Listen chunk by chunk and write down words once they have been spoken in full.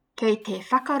Kei te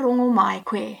whakarongo mai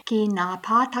koe ki ngā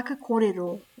pātaka kōrero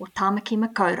o Tāmaki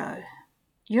Makaurau.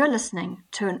 You're listening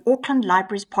to an Auckland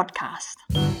Libraries podcast.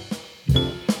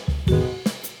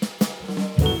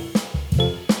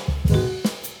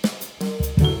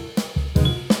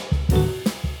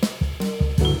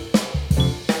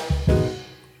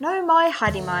 Nau mai,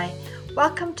 haere mai.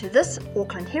 Welcome to this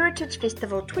Auckland Heritage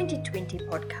Festival 2020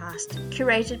 podcast,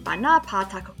 curated by Ngā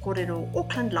Pātaka Kōrero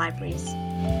Auckland Libraries.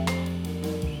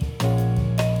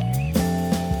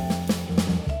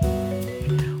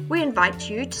 We invite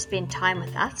you to spend time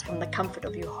with us from the comfort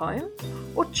of your home,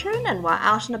 or tune in while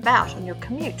out and about on your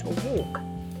commute or walk.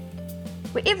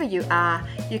 Wherever you are,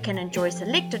 you can enjoy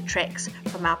selected tracks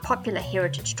from our popular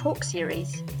Heritage Talk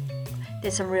series.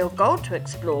 There's some real gold to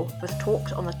explore with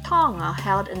talks on the taonga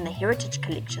held in the heritage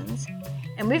collections,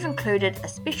 and we've included a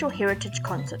special heritage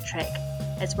concert track,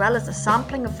 as well as a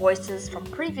sampling of voices from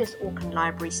previous Auckland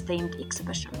Libraries themed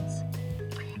exhibitions.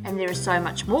 And there is so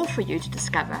much more for you to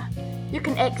discover. You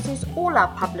can access all our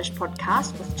published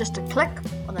podcasts with just a click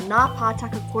on the Ngā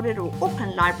Pātaka Kōrero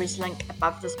Auckland Libraries link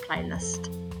above this playlist.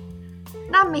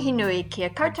 Ngā mihi nui kia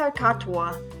koutou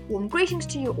katoa. Warm greetings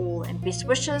to you all and best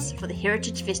wishes for the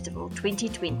Heritage Festival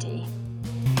 2020.